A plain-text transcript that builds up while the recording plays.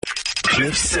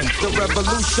Cliff Central. The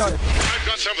revolution. I've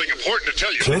got something important to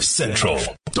tell you.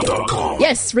 CliffCentral.com.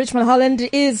 Yes, Rich Mulholland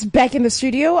is back in the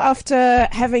studio after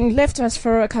having left us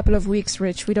for a couple of weeks.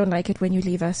 Rich, we don't like it when you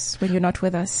leave us, when you're not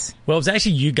with us. Well, it was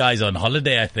actually you guys on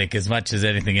holiday, I think, as much as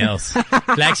anything else.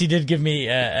 Flaxy did give me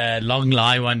a long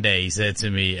lie one day. He said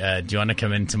to me, do you want to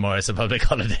come in tomorrow? It's a public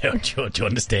holiday, or do you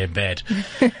want to stay in bed?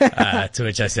 To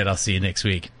which I said, I'll see you next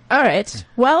week. All right.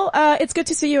 Well, it's good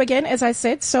to see you again, as I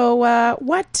said. So,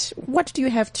 what do you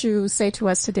have to say to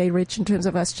us today, Rich, in terms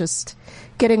of us just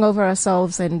getting over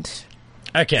ourselves and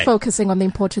focusing on the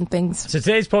important things? So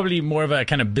today's probably more of a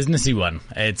kind of businessy one.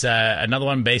 It's another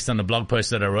one based on a blog post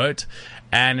that I wrote,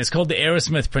 and it's called the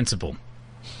Aerosmith Principle.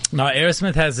 Now,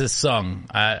 Aerosmith has this song.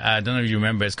 I don't know if you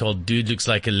remember. It's called "Dude Looks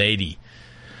Like a Lady,"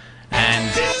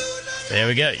 and there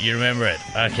we go. You remember it?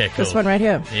 Okay, cool. This one right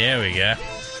here. There we go.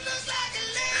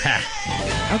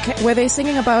 Okay, were they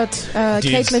singing about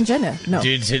Caitlyn Jenner? No.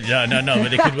 Dudes, no,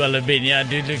 but they could well have been. Yeah,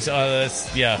 dude looks, I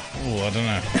don't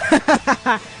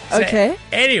know. Okay.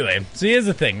 Anyway, so here's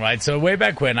the thing, right? So way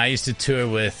back when I used to tour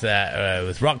with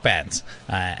rock bands,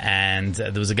 and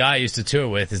there was a guy I used to tour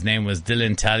with, his name was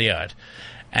Dylan Talliard.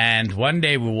 And one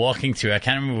day we're walking through, I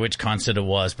can't remember which concert it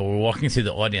was, but we're walking through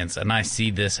the audience and I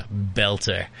see this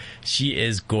belter. She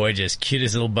is gorgeous,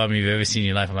 cutest little bum you've ever seen in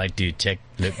your life. I'm like, dude,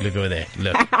 look over there,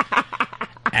 look.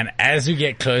 And as we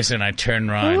get closer and I turn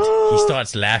around, he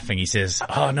starts laughing. He says,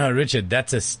 "Oh no, Richard,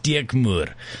 that's a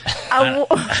steekmoer."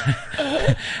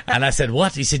 And I said,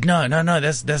 "What?" He said, No,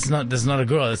 that's not a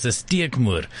girl. It's a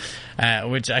steekmoer."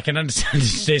 Which I can understand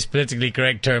today's politically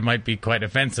correct term might be quite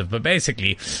offensive. But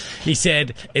basically, he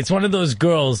said, it's one of those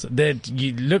girls that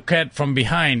you look at from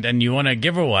behind and you want to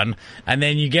give her one, and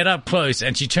then you get up close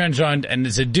and she turns around and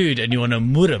it's a dude and you want to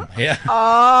moor him. Yeah.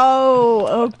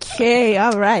 Oh, okay.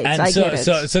 All right. And I get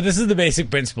it. So this is the basic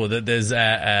principle that there's,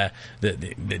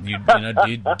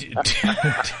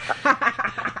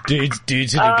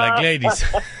 dudes who look like ladies.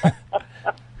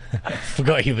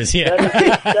 Forgot he was here.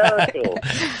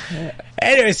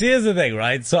 Anyway, so here's the thing,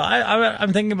 right? So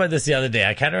I'm thinking about this the other day.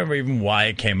 I can't remember even why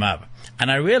it came up.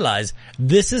 And I realized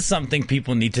this is something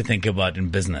people need to think about in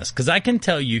business. Because I can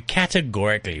tell you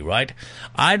categorically, right?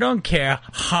 I don't care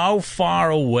how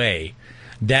far away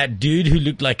that dude who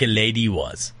looked like a lady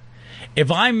was. If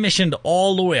I missioned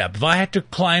all the way up, if I had to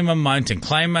climb a mountain,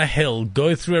 climb a hill,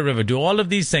 go through a river, do all of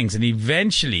these things, and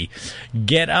eventually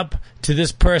get up to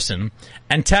this person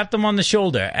and tap them on the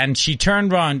shoulder, and she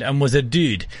turned around and was a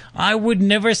dude, I would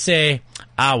never say,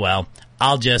 well,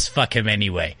 I'll just fuck him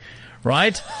anyway.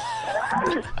 Right?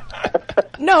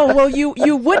 No, well,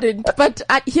 you wouldn't. But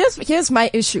here's my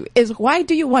issue: is why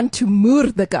do you want to moor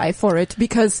the guy for it?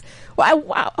 Because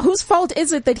whose fault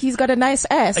is it that he's got a nice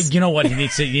ass? You know what? He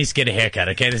needs to get a haircut.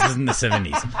 Okay, this isn't the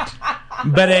 70s.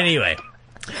 But anyway,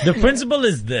 the principle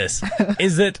is this: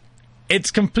 is that it's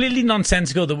completely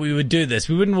nonsensical that we would do this.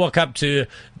 We wouldn't walk up to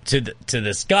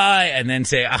this guy and then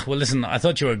say, well, listen, I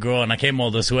thought you were a girl and I came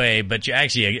all this way, but you're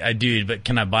actually a dude, but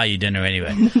can I buy you dinner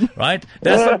anyway? Right?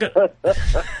 That's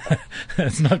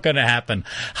not going to happen.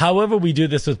 However, we do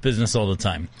this with business all the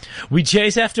time. We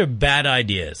chase after bad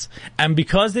ideas. And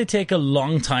because they take a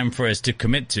long time for us to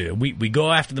commit to, we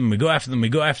go after them, we go after them, we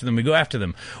go after them, we go after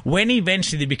them. When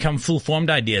eventually they become full-formed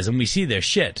ideas and we see their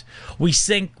shit, we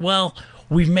think, well,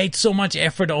 we've made so much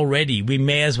effort already, we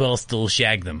may as well still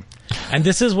shag them. And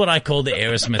this is what I call the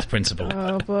Aerosmith principle.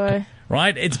 Oh, boy.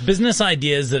 Right? It's business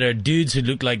ideas that are dudes who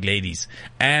look like ladies.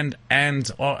 And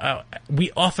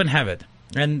we often have it.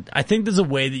 And I think there's a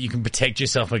way that you can protect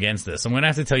yourself against this. I'm going to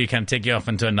have to tell you, kind of take you off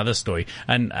into another story.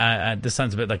 And this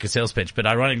sounds a bit like a sales pitch, but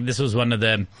ironically, this was one of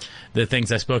the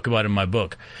things I spoke about in my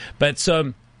book. But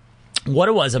so what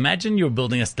it was, imagine you're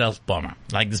building a stealth bomber,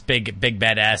 like this big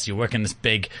badass, you're working this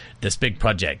big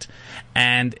project,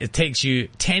 and it takes you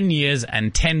 10 years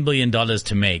and $10 billion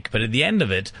to make. But at the end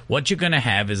of it, what you're going to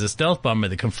have is a stealth bomber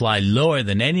that can fly lower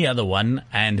than any other one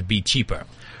and be cheaper,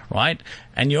 right?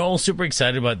 And you're all super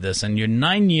excited about this, and you're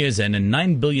 9 years in and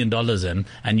 $9 billion in,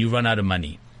 and you run out of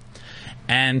money.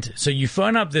 And so you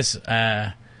phone up this,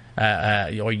 or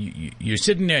you're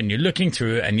sitting there and you're looking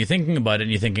through and you're thinking about it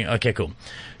and you're thinking, okay, cool.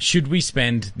 Should we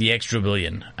spend the extra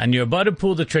billion? And you're about to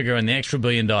pull the trigger on the extra $1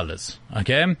 billion,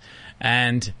 okay?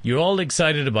 And you're all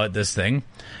excited about this thing.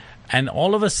 And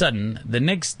all of a sudden, the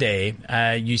next day,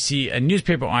 you see a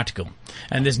newspaper article.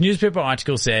 And this newspaper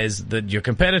article says that your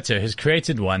competitor has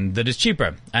created one that is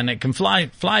cheaper and it can fly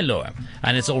lower.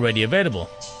 And it's already available.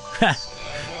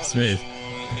 Smooth.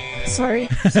 Sorry.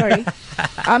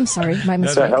 I'm sorry, my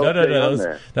mistake. No,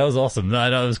 that was awesome. No,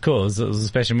 that was cool. It was a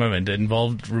special moment. It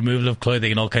involved removal of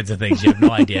clothing and all kinds of things. You have no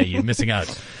idea. You're missing out.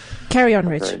 Carry on,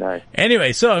 Rich. Very nice.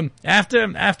 Anyway, so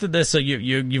after this, so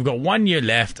you've got 1 year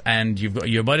left, and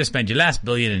you're about to spend your last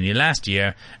billion in your last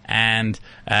year, and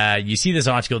you see this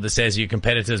article that says your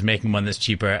competitor's making one that's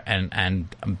cheaper and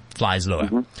flies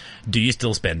lower. Do you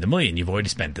still spend the million? You've already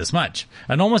spent this much,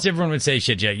 and almost everyone would say,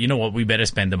 "Shit, yeah, you know what? We better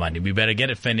spend the money. We better get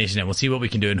it finished, and we'll see what we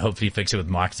can do, and hopefully fix it with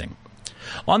marketing."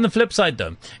 On the flip side,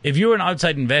 though, if you were an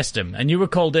outside investor and you were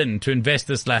called in to invest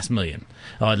this last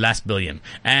billion,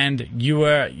 and you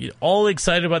were all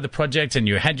excited about the project and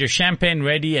you had your champagne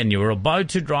ready and you were about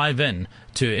to drive in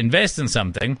to invest in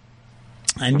something,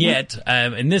 and yet,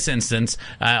 in this instance,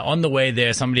 on the way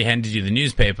there, somebody handed you the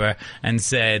newspaper and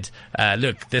said,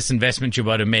 look, this investment you're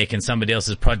about to make in somebody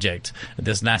else's project,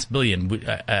 this last billion,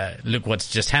 look what's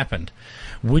just happened.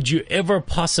 Would you ever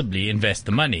possibly invest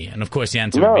the money? And of course the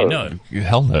answer would be no.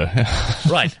 Hell no.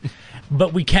 Right.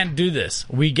 But we can't do this.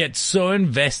 We get so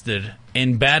invested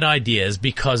in bad ideas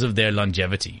because of their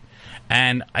longevity.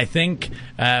 And I think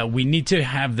we need to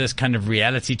have this kind of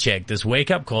reality check, this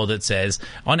wake-up call that says,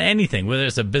 on anything, whether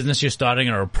it's a business you're starting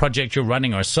or a project you're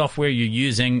running or software you're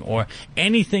using or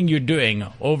anything you're doing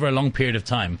over a long period of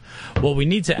time, what we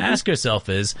need to ask ourselves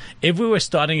is, if we were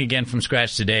starting again from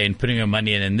scratch today and putting our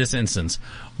money in this instance,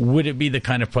 would it be the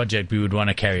kind of project we would want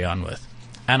to carry on with?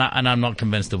 And I'm not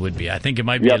convinced it would be. I think it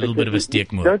might be a little bit of a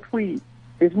steak move.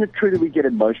 Isn't it true that we get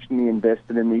emotionally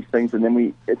invested in these things, and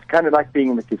then it's kind of like being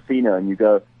in the casino, and you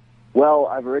go, well,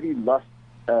 I've already lost,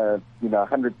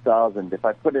 100,000. If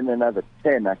I put in another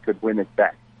 10, I could win it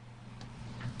back.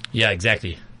 Yeah,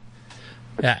 exactly.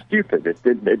 It's stupid.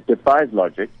 It defies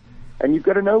logic, and you've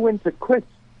got to know when to quit.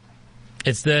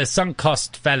 It's the sunk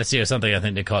cost fallacy or something, I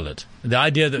think they call it. The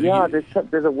idea that... Yeah,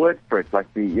 there's a word for it,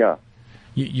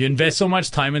 You invest so much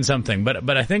time in something,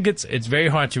 but I think it's very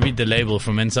hard to read the label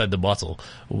from inside the bottle.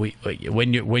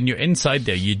 When you're inside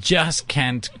there, you just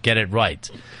can't get it right.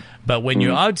 But when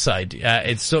you're outside,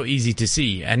 it's so easy to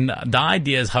see. And the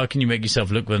idea is, how can you make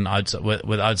yourself look with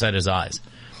outsiders' eyes?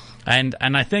 And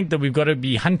I think that we've got to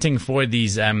be hunting for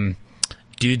these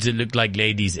dudes that look like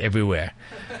ladies everywhere,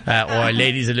 or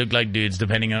ladies that look like dudes,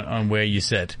 depending on where you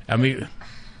sit.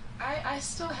 I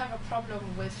still have a problem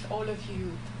with all of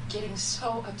you getting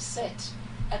so upset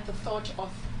at the thought of...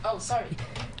 Oh, sorry.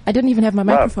 I didn't even have my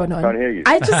microphone on. I can't hear you.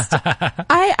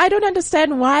 I don't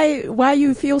understand why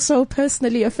you feel so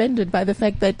personally offended by the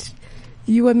fact that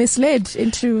you were misled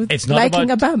into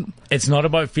liking a bum. It's not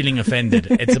about feeling offended.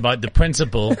 It's about the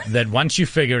principle that once you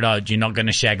figure it out, you're not going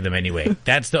to shag them anyway.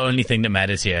 That's the only thing that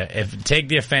matters here. Take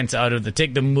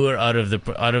the moor out of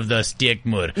the steak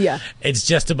moor. Yeah. It's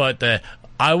just about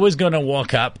I was going to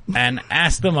walk up and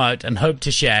ask them out and hope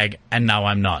to shag, and now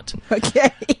I'm not. Okay.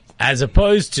 As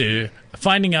opposed to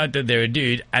finding out that they're a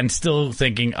dude and still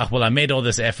thinking, oh, well, I made all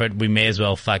this effort, we may as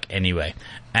well fuck anyway.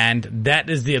 And that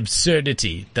is the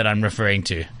absurdity that I'm referring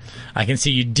to. I can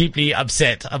see you deeply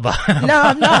upset about... No,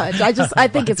 I'm not. I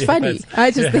think it's funny.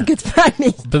 I just think it's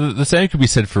funny. But the same could be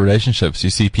said for relationships. You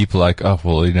see people like, oh,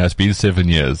 well, it's been 7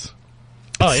 years.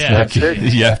 Oh, yeah.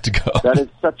 You have to go. That is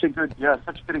such a good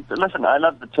listen, I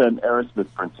love the term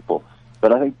Aerosmith principle,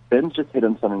 but I think Ben's just hit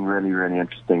on something really, really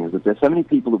interesting, is that there's so many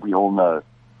people that we all know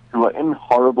who are in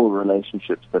horrible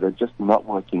relationships that are just not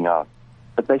working out.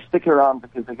 But they stick around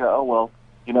because they go, oh, well,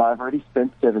 I've already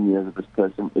spent 7 years with this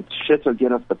person. It's shit or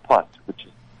get off the pot, which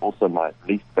is also my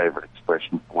least favorite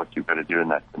expression for what you're going to do in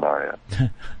that scenario.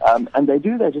 And they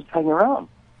just hang around.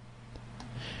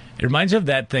 It reminds me of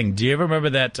that thing. Do you ever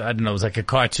remember that? I don't know, it was like a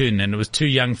cartoon, and it was two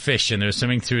young fish, and they were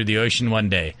swimming through the ocean one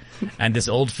day, and this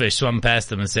old fish swam past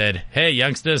them and said, hey,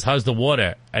 youngsters, how's the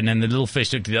water? And then the little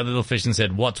fish looked at the other little fish and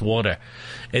said, what's water?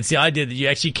 It's the idea that you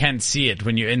actually can't see it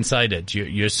when you're inside it.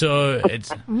 It's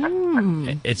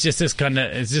just this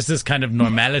kind of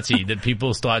normality that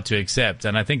people start to accept.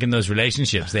 And I think in those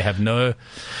relationships, they have no...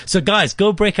 So guys,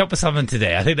 go break up with someone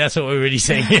today. I think that's what we're really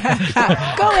saying here.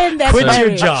 Go in there. Quit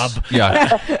your job.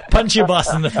 Yeah. Punch your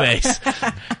boss in the face.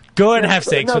 Go and have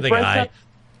sex with a guy.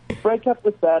 Break up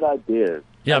with bad ideas.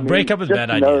 Yeah, break up with bad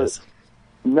ideas.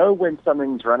 Know when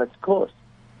something's run its course.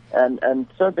 And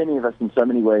so many of us in so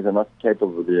many ways are not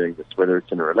capable of doing this, whether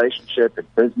it's in a relationship, in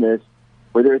business,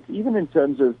 whether it's even in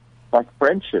terms of like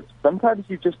friendships. Sometimes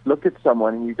you just look at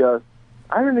someone and you go,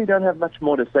 I really don't have much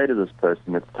more to say to this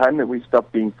person. It's time that we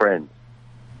stop being friends.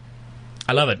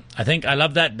 I love it. I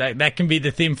love that. That can be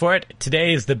the theme for it.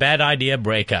 Today is the bad idea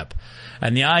breakup.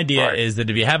 And the idea is that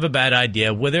if you have a bad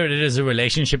idea, whether it is a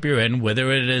relationship you're in, whether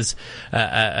it is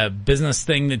a business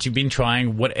thing that you've been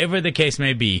trying, whatever the case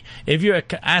may be, if you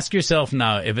ask yourself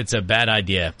now if it's a bad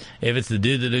idea, if it's the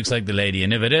dude that looks like the lady,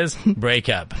 and if it is, break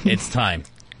up. It's time.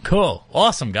 Cool.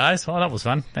 Awesome, guys. Well, that was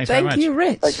fun. Thanks very much. Thank you,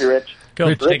 Rich. Thank you, Rich. Cool.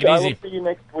 Rich, take it I easy. will see you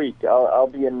next week. I'll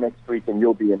be in next week, and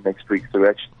you'll be in next week, so we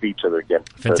actually see each other again.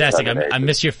 Fantastic. I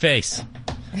miss your face.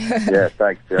 Yeah,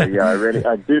 thanks.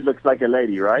 I do look like a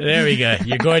lady, right? There we go.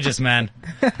 You're gorgeous, man.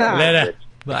 Later.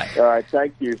 Bye. All right,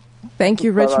 thank you. Thank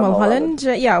you, Rich Bye-bye, Mulholland.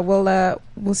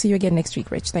 We'll see you again next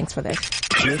week, Rich. Thanks for that.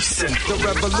 The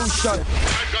revolution.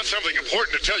 I've got something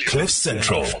important to tell you.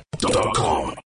 CliffCentral.com